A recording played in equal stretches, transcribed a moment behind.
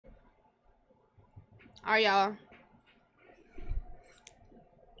All right, y'all.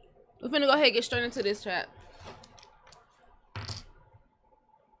 We're finna go ahead and get straight into this chat.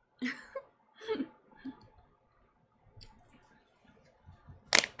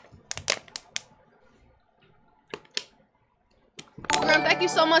 Grim, thank you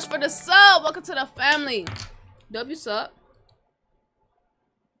so much for the sub. Welcome to the family. W sub.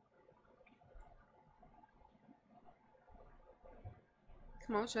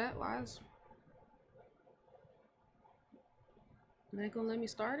 Come on, chat. Wise. They ain't gonna let me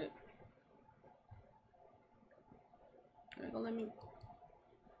start it. They ain't gonna let me.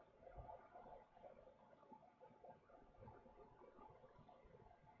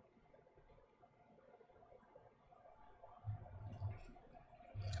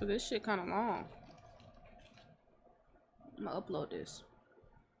 Cause this shit kind of long. I'm gonna upload this.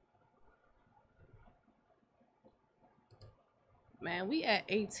 Man, we at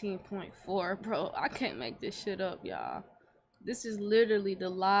 18.4, bro. I can't make this shit up, y'all. This is literally the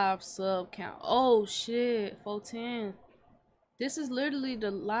live sub count. Oh shit, 410. This is literally the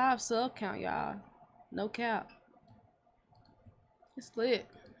live sub count, y'all. No cap. It's lit.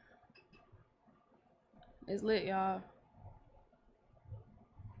 It's lit, y'all.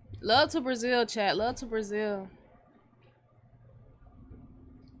 Love to Brazil, chat. Love to Brazil.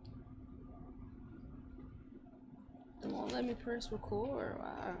 It won't let me press record.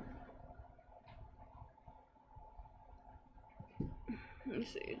 Wow. Let me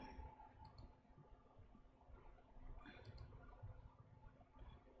see.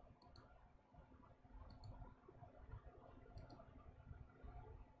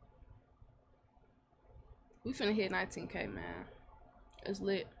 We finna hit 19K, man. It's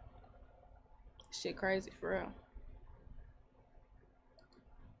lit. Shit crazy for real.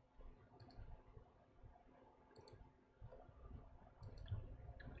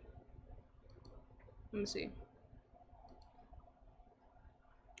 Let me see.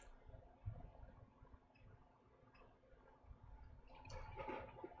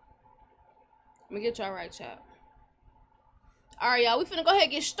 Let me get y'all right, chat. Alright, y'all. We finna go ahead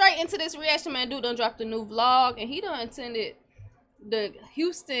and get straight into this reaction. Man, dude done dropped a new vlog. And he done attended the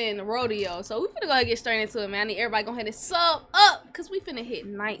Houston Rodeo. So we finna go ahead and get straight into it, man. I need everybody go ahead and sub up. Because we finna hit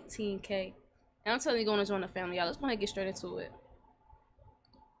 19K. And I'm telling you, going to join the family, y'all. Let's go ahead and get straight into it.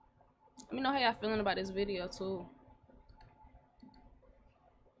 Let me know how y'all feeling about this video, too.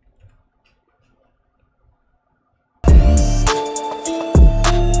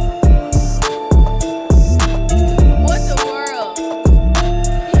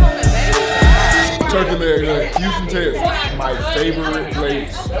 Turkey leg, Houston, Texas. My favorite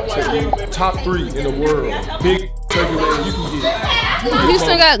place to eat. Top 3 in the world. Big turkey leg you can get.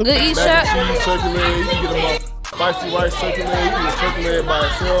 Houston got good eat shop. Cheese turkey leg. You can get a spicy rice turkey leg. You can get a turkey leg by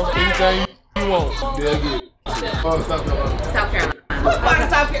itself. Anything you want, they'll get. South Carolina. South Carolina. What's part of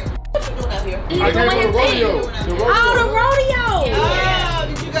South Carolina? What you doing up here? I came to the rodeo. Oh, the rodeo. Oh,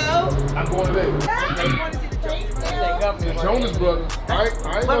 did you go? I'm going today. You want to see the Jonas Brothers. I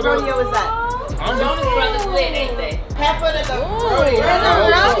ain't what rodeo is that? Jonas Brothers lit, ain't they? Have fun at the rodeo.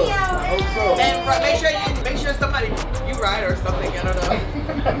 And make sure somebody you ride or something. I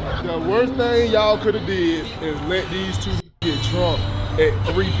don't know. The worst thing y'all could have did is let these two get drunk at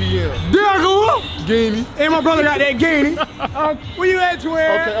 3 p.m. There I go! Guinea. And my brother got that guinea. Where you at,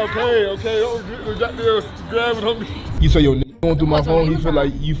 Twin? Okay. Don't got there grabbing on me. You say your nigga going through my phone, he feel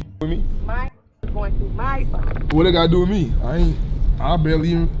like you with me? Mine going through my phone. What they gotta do with me? I barely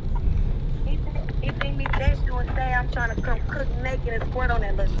even. He think me text you and say I'm trying to come cook naked and squirt on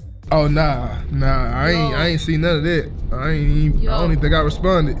that little. Oh nah. I ain't seen none of that. I don't even think I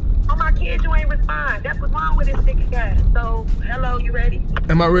responded. On my kids, you ain't respond. That's what's wrong with this sick guy. So, hello, you ready?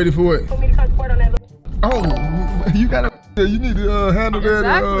 Am I ready for it? For me to come squirt on that little. Oh, you gotta. You need to handle that.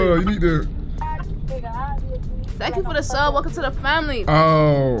 Exactly. You need to. Thank you for the sub. Welcome to the family.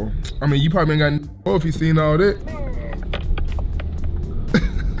 Oh, I mean, you probably ain't got no if you seen all that.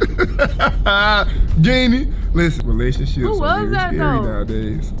 Jamie, listen, relationships are very scary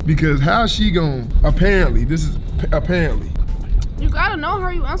nowadays. Because how she gon' apparently, You gotta know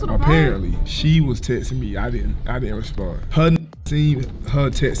her, you answer the phone. Apparently, she was texting me. I didn't respond. Her seen her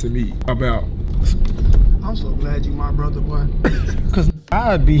texting me about. I'm so glad you my brother, boy. Cause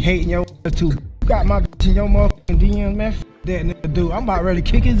I'd be hating your too. You got my in your motherfucking DMs, man. That nigga dude. I'm about ready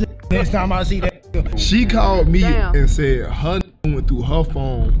to kick his next time I see that nigga. She called me and said her went through her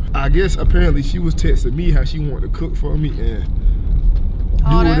phone. I guess apparently she was texting me how she wanted to cook for me and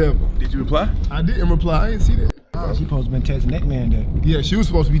do whatever. Did you reply? I didn't reply. I didn't see that. bro. She supposed to been testing that man there. Yeah, she was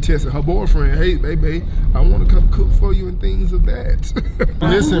supposed to be testing her boyfriend. Hey, baby, I want to come cook for you and things of that.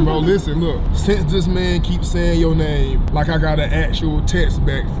 Listen, bro, listen, look. Since this man keeps saying your name like I got an actual text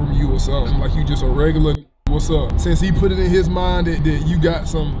back from you or something, like you just a regular, what's up? Since he put it in his mind that you got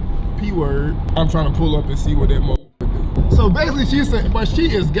some P word, I'm trying to pull up and see what that motherfucker do. So basically she's saying, but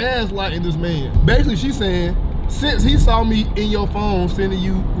she is gaslighting this man. Basically she's saying, since he saw me in your phone sending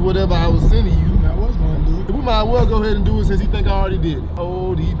you whatever I was sending you, I was going to do it. we might as well go ahead and do it since he think I already did it.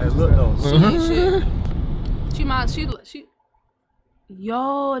 Oh, these Hey, look though. She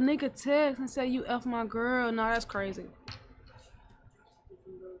yo, a nigga text and say you F my girl. Nah, that's crazy.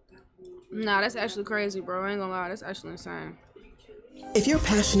 Nah, that's actually crazy, bro. I ain't gonna lie, that's actually insane. If you're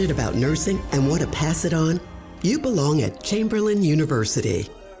passionate about nursing and want to pass it on, you belong at Chamberlain University.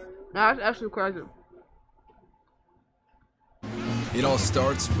 Nah, that's actually crazy. It all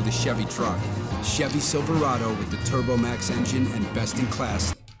starts with a Chevy truck. Chevy Silverado with the Turbo Max engine and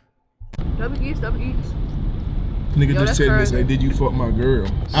best-in-class. Double E's. Nigga Yo, just said this, hey, did you fuck my girl?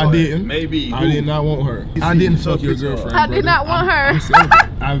 I didn't. Maybe. I did not want her. I didn't fuck your girlfriend, I did not want her.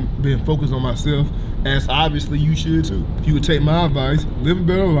 I've been focused on myself, as obviously you should too. If you would take my advice, live a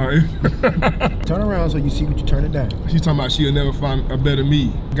better life. Turn around so you see what you turn it down. She's talking about she'll never find a better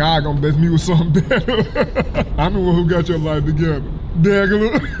me. God gonna bless me with something better. I'm the one who got your life together.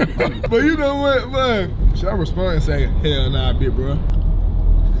 Daggler. But you know what, man? Should I respond and say, hell nah, bitch, bro?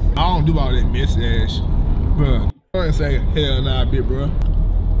 I don't do all that mess ass, bro. And say, hell nah, bitch, bro.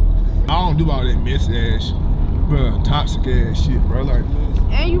 I don't do all that mess ass, bro. Toxic ass shit, bro. Like,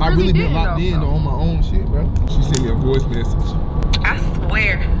 And you I really been did, locked in though, on my own shit, bro. She sent me a voice message. I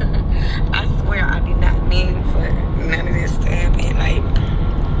swear I did not mean for none of this to happen. Like,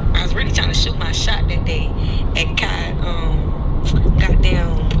 I was really trying to shoot my shot that day and goddamn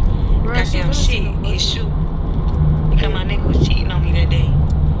shit, he shoot. Because my nigga was cheating on me that day.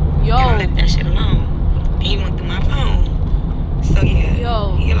 Yo. And I left that shit alone. He went through my phone. So yeah,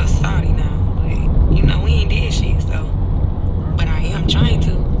 Yo. he a little salty now. But you know, we ain't did shit, so. But I am trying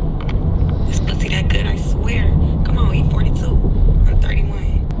to. This pussy that good, I swear. Come on, he 42. I'm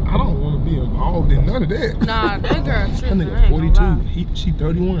 31. I don't want to be involved in none of that. Nah, that girl That tripping. nigga 42, she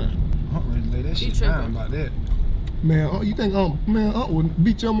 31. I don't really lay that shit tripping. down about that. Man, you think man, would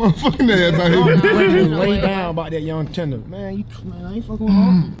beat your motherfucking ass out here? Lay down about that young tender. Man, I ain't fucking with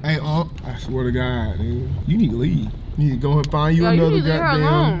her. Hey, I swear to God, dude, you need to leave. You need to go and find you Yo, another you need to leave her goddamn.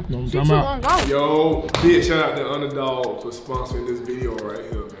 alone. Know what She I'm too talking long about? gone. Yo, big shout out to Underdog for sponsoring this video right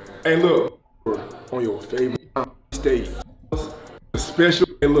here, man. Hey, look, on your favorite state, a special.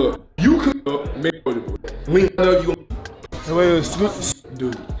 Hey, look, you could make link up you.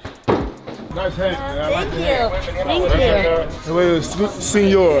 Dude. Nice hat, man. I like the hat. Thank you. Wait,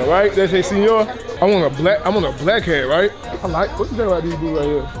 senor, right? They say senor. I want a black hat, right? I like. What you think about these dudes right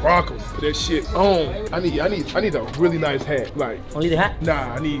here? Rock 'em. That shit on. I need a really nice hat. Like. Only the hat?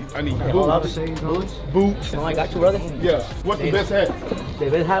 Nah, I need All other boots. boots. Boots. Oh, I got you, brother. Yeah. What's the best hat? The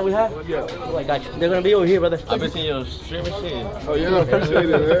best hat we have? Yeah. Oh, I got you. They're gonna be over here, brother. I've been seeing your streaming shit. Oh yeah, I appreciate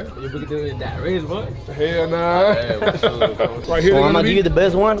it, man. You been doing that race, bro? Hell nah. Hey, what's up? Right here. So I'm gonna give you the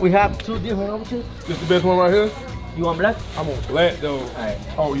best one. We have two different options. This the best one right here. You want black? I'm on black though. Alright.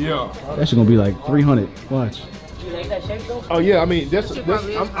 Oh yeah. That shit gonna be like 300. Watch. You like that shape though? Oh yeah. I mean, that's I'm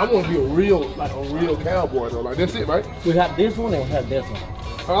gonna be a real cowboy though. Like that's it, right? We have this one and we have this one.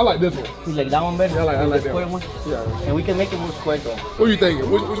 Oh, I like this one. You like that one better? Yeah, I like the that square one. one. Yeah. And we can make it more square though. What are you thinking?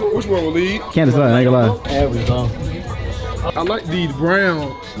 Which one will lead? Can't decide, I ain't gonna lie. There we go. I like these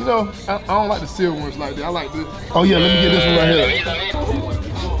brown. You know, I don't like the silver ones like that. I like this. Oh yeah, let me get this one right here.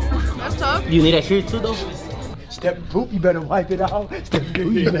 That's tough. You need that shirt too though? Step poop, you better wipe it out. Step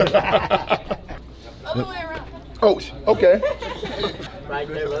poop, you better. Other way around. Oh, okay. Right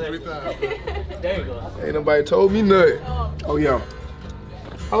there, brother. There you go. Ain't nobody told me nothing. Oh yeah.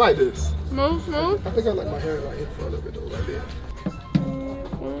 I like this. Smooth. I think I like my hair like in front of it though, like that.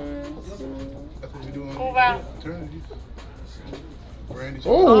 That's what we doing.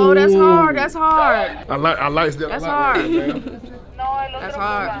 Oh, that's hard. That's hard. I like that. That's I like hard. that, man. That's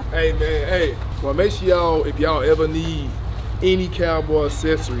hard. Hey man, hey. Well, make sure y'all, if y'all ever need any cowboy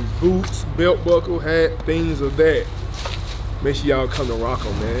accessories, boots, belt buckle, hat, things of that, make sure y'all come to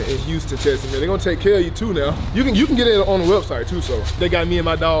Rocco, man, in Houston, Texas, man. They're gonna take care of you too now. You can get it on the website too, so they got me and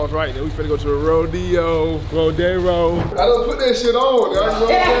my dogs right now. We finna go to the Rodeo. I done put that shit on, now, you know what I'm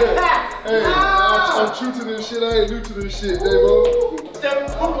saying? Hey, I'm true to this shit, I ain't new to this shit, Davo. That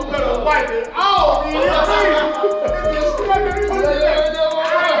people better wipe it off, man.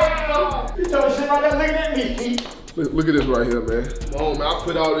 He told shit like that looking at me. Look at this right here, man. Come on, man. I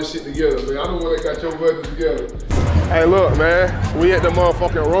put all this shit together, man. I don't want to got your budget together. Hey, look, man. We at the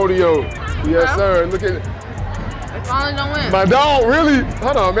motherfucking rodeo. Yes, sir. Look at it. They finally don't win. My dog, really?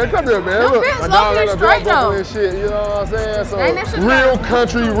 Hold on, man. Come here, man. Look, my dog got a belt buckle and shit. You know what I'm saying? So, real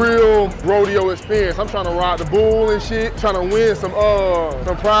country, real rodeo experience. I'm trying to ride the bull and shit. Trying to win some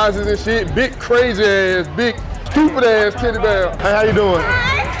prizes and shit. Big, crazy ass, big, stupid ass teddy bear. Hey, how you doing?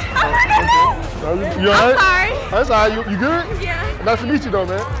 You alright? Sorry. That's alright. You good? Yeah. Nice to meet you though,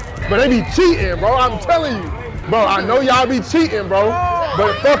 man. But they be cheating, bro. I'm telling you. Bro, I know y'all be cheating, bro.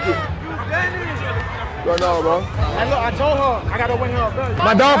 But fuck it. Right now, bro. Hey, look, I told her I gotta win her a belt.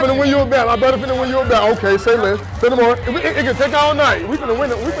 My dog finna win you a belt. My brother finna win you a belt. Okay, say less. Say no more. It can take all night. We finna win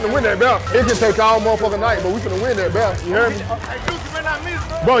it. We finna win that belt. It can take all motherfucking night, but we finna win that belt. You heard me?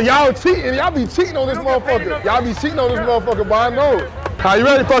 Bro, y'all cheating. Y'all be cheating on this motherfucker. Y'all be cheating on this motherfucker, but I know. How you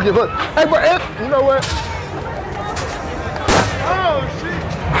ready? Fuck it. But, hey, bro, you know what? Oh, shit.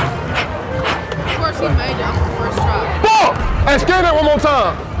 Of course he made it on the first try. Fuck! Hey, scan that one more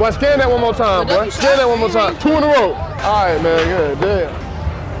time. Boy, scan that one more time, boy. Scan that one more time. 2 in a row. All right, man. Yeah, damn.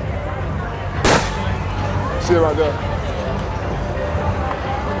 See it right there.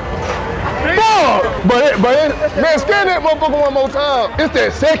 Fuck! But man, scan that motherfucker one more time. It's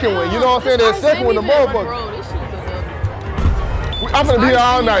that second one. You know what I'm saying? That second one, the motherfucker. I'm gonna be here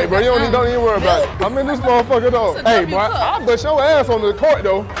all night, bro. You don't even worry about it. I'm in this motherfucker though. Hey, boy, I'll bust your ass on the court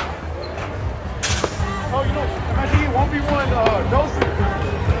though. Oh, you know, I see 1v1 doses.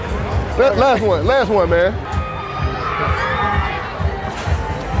 Last one, man.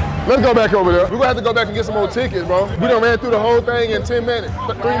 Let's go back over there. We're gonna have to go back and get some more tickets, bro. We done ran through the whole thing in 10 minutes, 3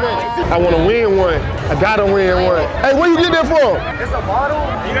 minutes. I wanna win one. I gotta win one. Hey, where you get that from? It's a bottle.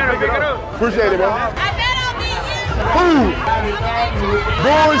 You gotta pick it up. Appreciate it, bro. I bet I'll beat you. Who?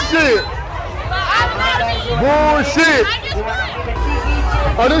 Bullshit. Bullshit.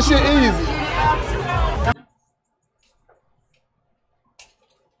 Oh, this shit easy.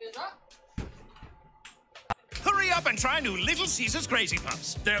 Hurry up and try new Little Caesars Crazy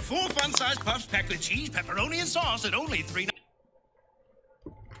Puffs. They're 4 fun-sized puffs packed with cheese, pepperoni, and sauce at only $3.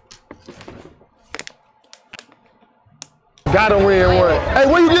 Gotta win one. Hey,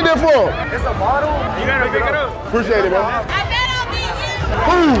 where you get that from? It's a bottle. You gotta pick it up. Appreciate it, bro. I bet I'll beat you.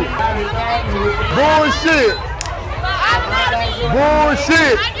 Who? Bullshit.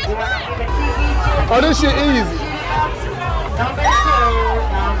 Bullshit. Oh, this shit easy.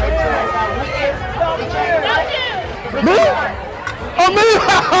 Me? Oh, me?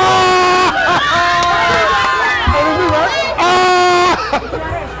 Oh, this me, right?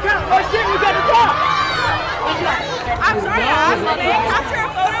 Oh, shit, was at the top. I'm sorry, I capture a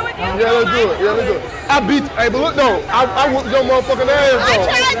photo with you. Yeah, let's do it. Yeah, let's do it. I beat. Hey, but look though, I whooped your motherfucking ass though. I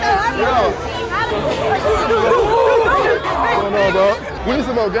tried though. Yeah. No, bro. We need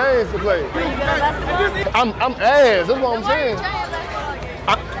some more games to play. I'm ass. That's what I'm saying.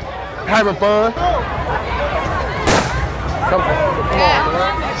 Having fun. Come on, man.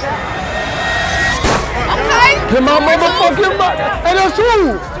 Okay. Get my motherfucking butt. Hey, that's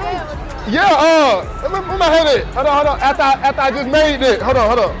true. Yeah, where my head at? Hold on. After I just made it. Hold on.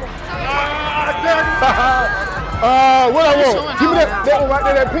 What I want? Give me that one right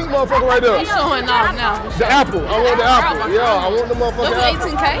there, that pink motherfucker right there. He's showing off now. The apple. I want the apple. Yeah, I want the motherfucker. That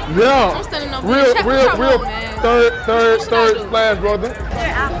was 18K? Yeah. I'm standing up Real. Third splash, brother.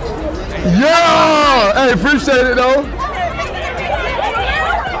 Yeah. Hey, appreciate it though.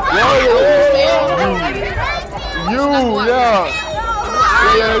 You, yeah,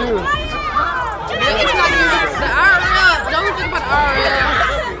 you. The RL, don't think about the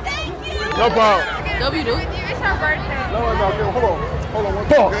RL. No problem. W do. It's her birthday. No, hold on.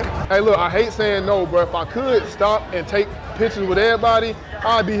 Fuck. Hey, look, I hate saying no, bro. If I could stop and take pictures with everybody,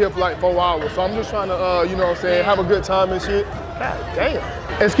 I'd be here for like 4 hours. So I'm just trying to, you know what I'm saying, have a good time and shit. God damn.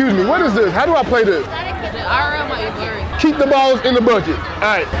 Excuse me, what is this? How do I play this? The RL might be blurry. Keep the balls in the bucket. All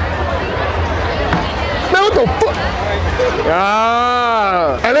right. Man, what the fuck?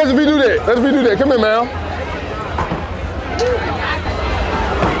 Ah. Hey, let's redo that. Come here, man.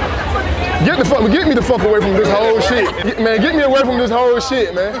 Get me the fuck away from this whole shit. Man, get me away from this whole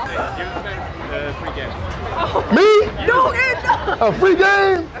shit, man. Free game. Me? No. A free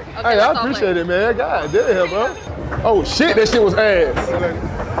game? Okay, Hey, I appreciate it, man. God damn, bro. Oh shit, that shit was ass.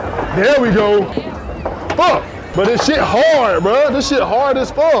 There we go. Fuck. But this shit hard, bro. This shit hard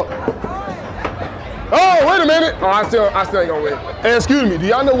as fuck. Oh, wait a minute. Oh, I still ain't gonna win. Hey, excuse me, do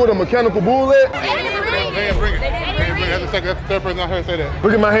y'all know what a mechanical bull is? Bring it. That's the third person I heard say that.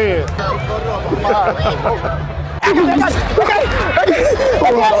 Look at my hand.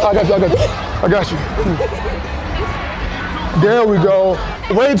 I got you. There we go.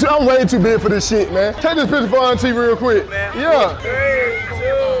 I'm way too big for this shit, man. Take this picture for Auntie real quick. Yeah. 3, 2,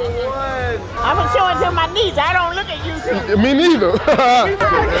 1. I'm gonna show it to my niece. I don't look at you too. Me neither. I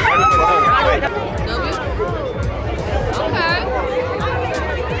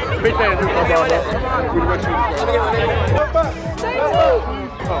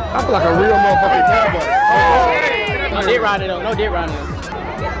feel like a real motherfucking cowboy. No dick riding though. No dick riding.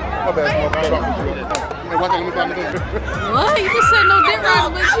 My bad. What? You just said no dick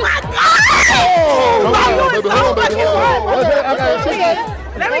riding, but you.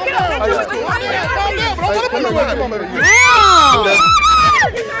 Let me get up.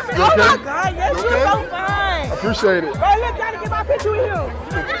 Oh my God, yes, you're so fine. Appreciate it. Bro, look, gotta get my picture with you.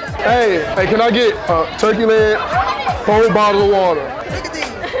 Hey, can I get turkey leg, 4 bottles of water? Look at these.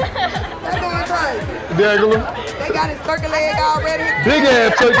 That's going crazy. Regular. They got his turkey leg already. Big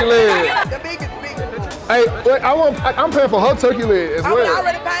ass turkey leg. The biggest. Hey, wait, I'm paying for her turkey leg as well. I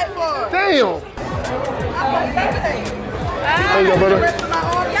already paid for it. Damn. There you go, brother.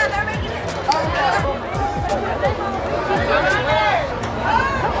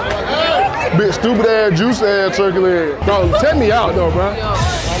 Big stupid ass juice ass turkey leg. Bro, check me out though, bro.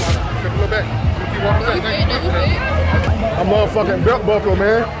 I'm motherfucking belt buckle,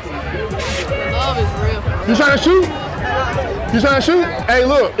 man. Love is real. You trying to shoot? You trying to shoot? Hey,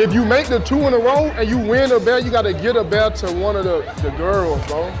 look, if you make the 2 in a row and you win a bet, you gotta get a bet to one of the girls,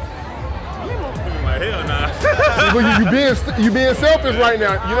 bro. Hell nah. you being selfish right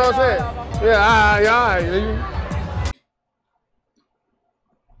now. You know what I'm saying? Yeah, all right.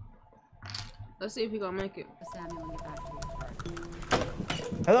 Let's see if he gonna make it.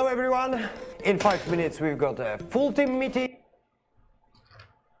 Hello everyone. In 5 minutes we've got a full team meeting.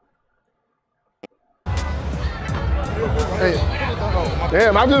 Hey,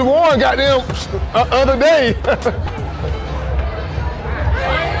 damn, I just won goddamn other day.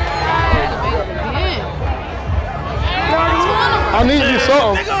 I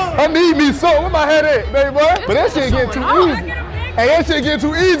need me something. Where my head at, baby boy? But that shit getting too easy. Hey, that shit getting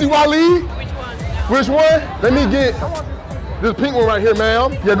too easy, Waleed. Which one? Let me get this pink one right here,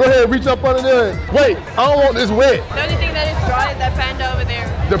 ma'am. Yeah, go ahead, reach up under there. Wait, I don't want this wet. The only thing that is dry is that panda over there.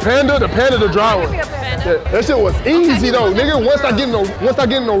 The panda the dry one. Yeah, that shit was easy though, nigga. Once I get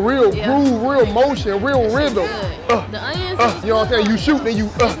in a real groove, real motion, real rhythm. The onions. You know what I'm saying? You shoot and you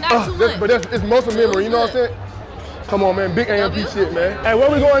it's muscle memory. You know what I'm saying? Come on, man, big AMP shit, man. Hey, where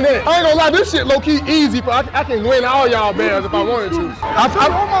we going next? I ain't gonna lie, this shit low key easy, but I can win all y'all bands if I wanted to. I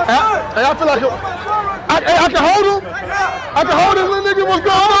feel like I can hold him. I can hold this little nigga. What's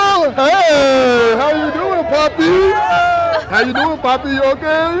going on? Hey, how you doing, Poppy? How you doing, Poppy? You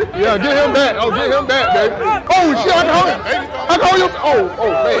okay? Yeah, get him back. Oh, get him back, baby. Oh shit, I can hold him. I can hold you. Oh,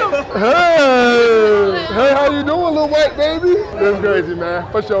 man. Hey, how you doing, little white baby? That's crazy, man.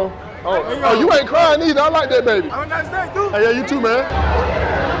 For sure. Oh, you ain't crying either. I like that, baby. Have a nice day, dude. Hey, yeah, you too, man.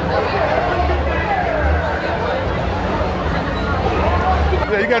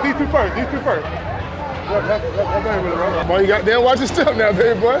 Yeah, you got these two first. Boy, you got damn watch your step now,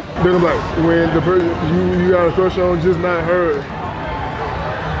 baby boy. Then I'm like, when the person you got a crush on just not her.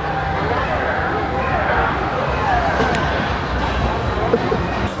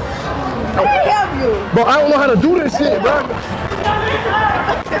 Let me help you. But I don't know how to do this shit, bro.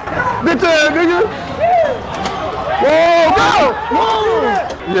 Bitch ass nigga. Whoa, go! Whoa!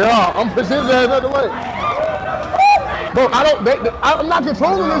 Yeah, I'm pushing his ass out the way. Bro, I'm not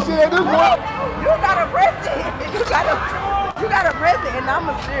controlling this shit at this point. You gotta press it. You gotta press it, and I'm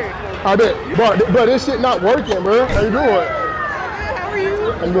a serious. I bet. But this shit not working, bro. How you doing? How are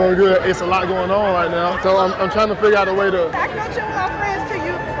you? I'm doing good. It's a lot going on right now. So I'm trying to figure out a way to. I can chill with my friends to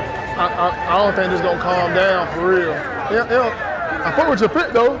you. I don't think this gonna calm down for real. Yeah. I fuck with your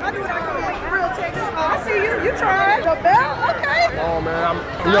fit though. I do what I can make real Texas. I see you. You tried. The bell? Okay. Oh man, I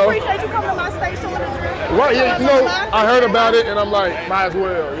appreciate you coming to my station with us. Right, yeah, I heard about it and I'm like, might as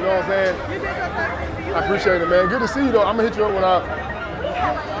well. You know what I'm saying? You did your thing. I appreciate it, man. Good to see you though. I'm gonna hit you up when I.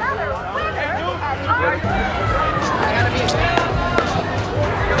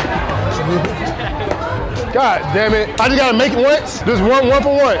 God damn it. I just gotta make it once. Just one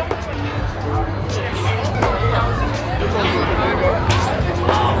for one.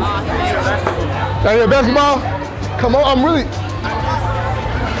 That your basketball? Come on, I'm really.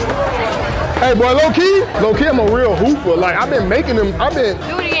 Hey boy, low key, I'm a real hooper. Like I've been making them. Do it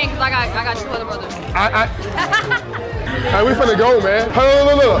again, cause I got 2 other brothers. Hey, we finna go, man. Hey,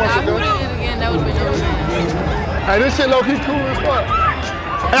 look. Nah, if we did it again, that would've been over. Hey, this shit low key cool as fuck.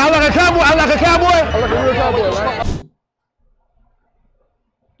 Hey, I like a cowboy. I like a real cowboy, man.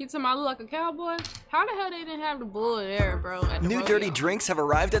 You talking about I look like a cowboy? How the hell they didn't have the bull there, bro? At the New rodeo? dirty drinks have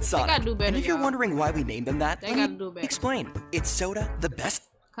arrived at Sonic. gotta do better, And if you're y'all. wondering why we named them that, They gotta do better. explain. It's soda, the best.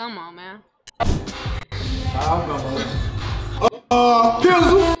 Come on, man.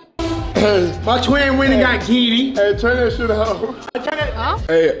 Pizzle. Hey, my twin went and got giddy. Hey, turn that shit out. Huh?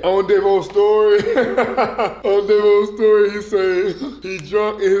 Hey, on Devo's story, on Devo's story, he said he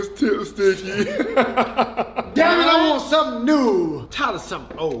drunk and his tip sticky. Damn it, I want something new. Tired of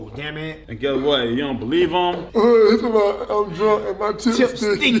something old, damn it. And guess what? You don't believe him? It's about I'm drunk and my tip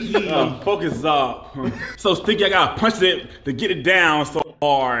sticky. Focus up. So sticky, I gotta punch it to get it down so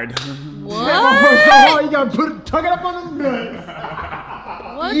hard. What? You gotta tuck it up on the nuts.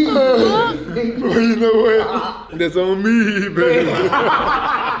 What the fuck? Well, you know what? That's on me, baby.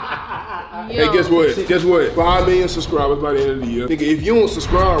 Hey, guess what? Guess what? 5 million subscribers by the end of the year. Nigga, if you don't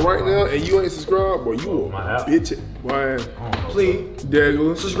subscribe right now and you ain't subscribed, boy, you a bitch. Boy, please,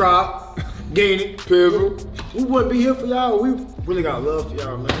 Dagger, subscribe, gain it, Pizzle. We wouldn't be here for y'all. We really got love for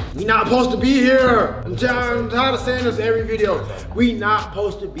y'all, man. We not supposed to be here. I'm tired of saying this every video. We not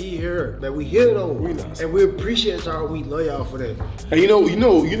supposed to be here, but we here though. And we appreciate y'all. We love y'all for that. And you know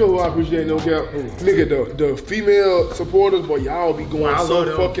who I appreciate, no cap? Nigga, the female supporters, boy, y'all be going so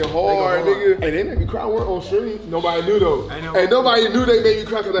fucking hard, nigga. And they made me cry on stream. Nobody knew though. And nobody knew they made me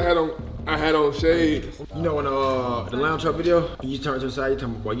cry because I had on shades. You know in the lounge truck video, you turn to the side, you tell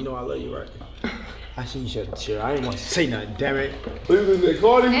me, boy, you know I love you, right? I seen you shut the chair. I didn't want to say nothing, damn it.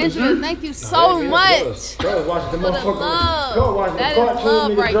 Andrew, thank you so much for the love. That is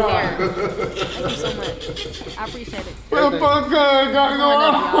love right there. Thank you so much. I appreciate it. We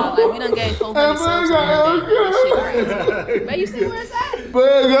done gained 400 subs. But you see where it's at? We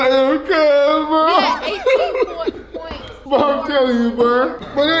at 18 points. But I'm telling you, bro.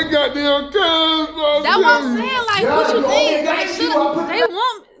 But they goddamn cuz, bro. That's what I'm saying. Like, what you think? Like,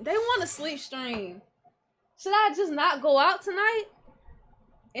 they want a sleep stream. Should I just not go out tonight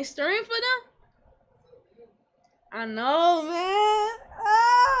and stream for them? I know, man.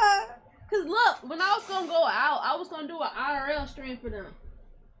 Cause look, when I was gonna go out, I was gonna do an IRL stream for them.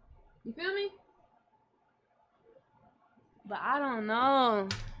 You feel me? But I don't know.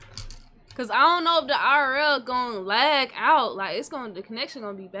 Cause I don't know if the IRL gonna lag out. Like the connection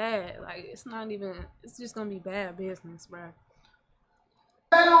gonna be bad. Like it's just gonna be bad business, bro.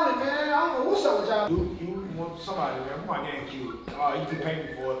 On it, man. I don't know what's up with y'all. You want somebody, man. My game cute. You can pay me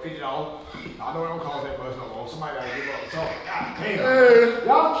for it, $50. I know it don't cost that much no more. Somebody gotta give up. So, God damn.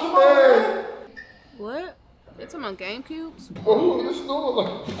 Y'all come on, man. What? They talking about game cubes? Oh, this is all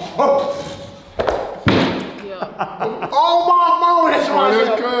like. Oh my mom, that's what I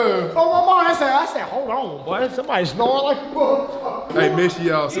said. Oh my mom, I said, hold on, boy. Somebody snoring like a motherfucker. Hey, make sure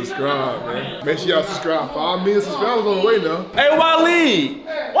y'all subscribe, man. Make sure y'all subscribe. 5 million subscribers on the way now. Hey, Wally,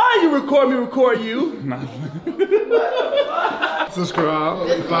 why you record me? Record you? Subscribe.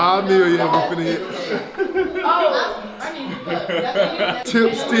 5 million. We finna hit.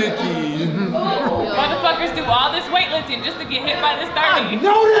 Tip sticky. Motherfuckers do all this weightlifting just to get hit by this 30. I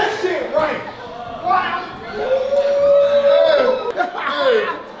know that shit, right? Hey,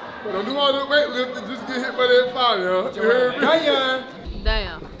 but don't do all the weightlifting, just get hit by that fire, you heard me?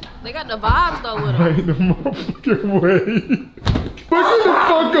 Damn. They got the vibes though with them. Ain't no motherfucking way. But get the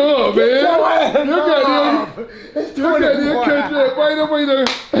fuck up, man. You gotta catch that.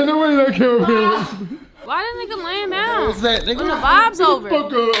 Ain't no way that camera. Why that nigga laying down? What's that, nigga? When the vibe's over.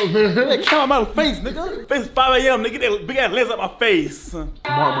 Fuck up, man. They count my face, nigga. Face 5 a.m. nigga. That big ass lens up my face. Mark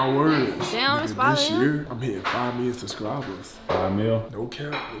my words. Damn, it's 5 This a.m. year, I'm hitting 5 million subscribers. 5 mil? No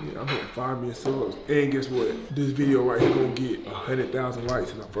cap, nigga. I'm hitting 5 million subs. And guess what? This video right here gonna get 100,000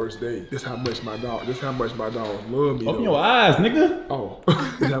 likes in the first day. This how much my dog love me. Open your eyes, nigga. Oh,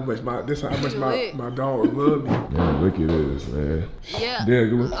 this how much my dog love me. Man, look at this, man. Yeah.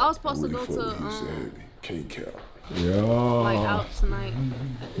 Damn, I was supposed to go to K-Cap. like out tonight.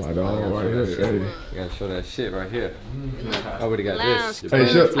 My dog right here. Hey. You gotta show that shit right here. I already got this.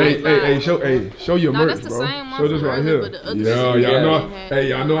 Hey, show your merch, bro. Show this right here.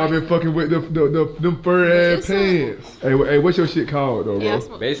 Y'all know I've been fucking with them fur ass pants. Hey, what's your shit called though,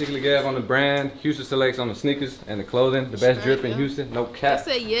 bro? Basically, Gav on the brand, Houston Selects on the sneakers and the clothing. The best drip in Houston, no cap.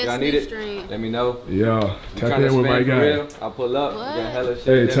 Y'all need it? Let me know. Yeah, tap in with my guy. I'll pull up. We got hella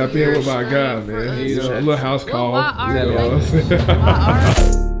shit. Hey, tap in with my guy, man. A little house call. What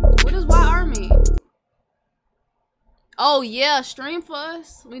does YR mean? Oh yeah, stream for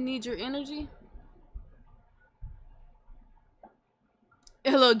us. We need your energy.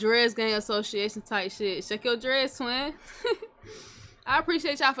 Hello, Dreads Gang Association type shit. Check your dreads, twin. I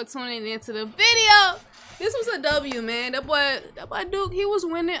appreciate y'all for tuning into the video. This was a W, man. That boy Duke, he was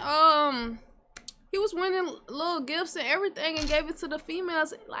winning little gifts and everything and gave it to the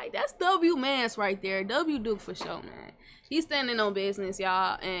females. Like, that's W mans right there. W Duke for sure, man. He's standing on business,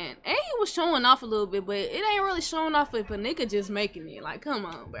 y'all. And he was showing off a little bit, but it ain't really showing off if a nigga just making it. Like, come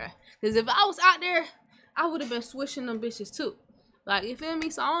on, bruh. Because if I was out there, I would have been swishing them bitches too. Like, you feel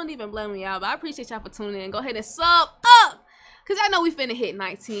me? So I don't even blame y'all, but I appreciate y'all for tuning in. Go ahead and sub up. Because I know we finna hit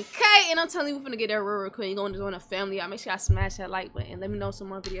 19K. And I'm telling you, we finna get there real quick. You're going to join a family. Y'all make sure y'all smash that like button. Let me know some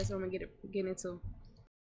more videos I'm going to get into.